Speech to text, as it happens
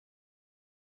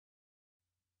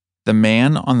The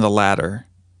Man on the Ladder.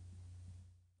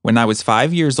 When I was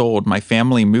 5 years old, my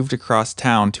family moved across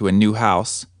town to a new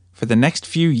house. For the next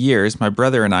few years, my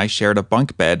brother and I shared a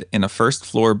bunk bed in a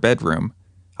first-floor bedroom.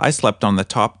 I slept on the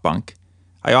top bunk.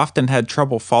 I often had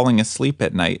trouble falling asleep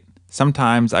at night.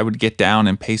 Sometimes I would get down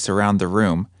and pace around the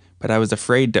room, but I was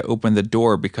afraid to open the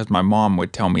door because my mom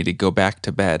would tell me to go back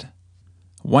to bed.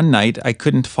 One night, I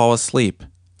couldn't fall asleep.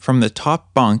 From the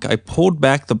top bunk, I pulled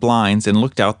back the blinds and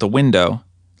looked out the window.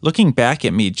 Looking back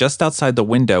at me just outside the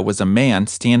window was a man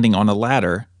standing on a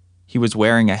ladder. He was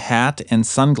wearing a hat and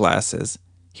sunglasses.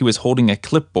 He was holding a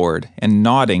clipboard and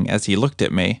nodding as he looked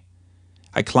at me.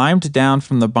 I climbed down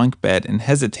from the bunk bed and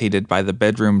hesitated by the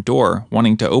bedroom door,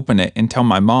 wanting to open it and tell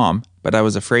my mom, but I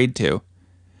was afraid to.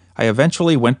 I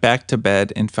eventually went back to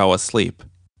bed and fell asleep.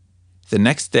 The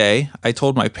next day, I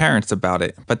told my parents about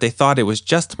it, but they thought it was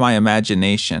just my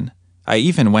imagination. I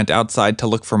even went outside to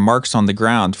look for marks on the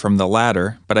ground from the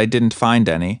ladder, but I didn't find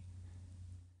any.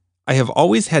 I have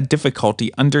always had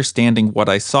difficulty understanding what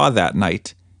I saw that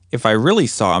night. If I really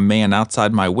saw a man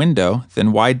outside my window,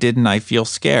 then why didn't I feel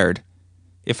scared?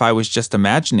 If I was just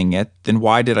imagining it, then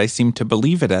why did I seem to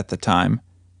believe it at the time?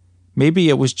 Maybe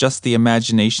it was just the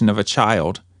imagination of a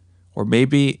child, or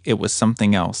maybe it was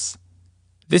something else.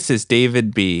 This is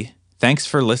David B. Thanks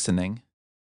for listening.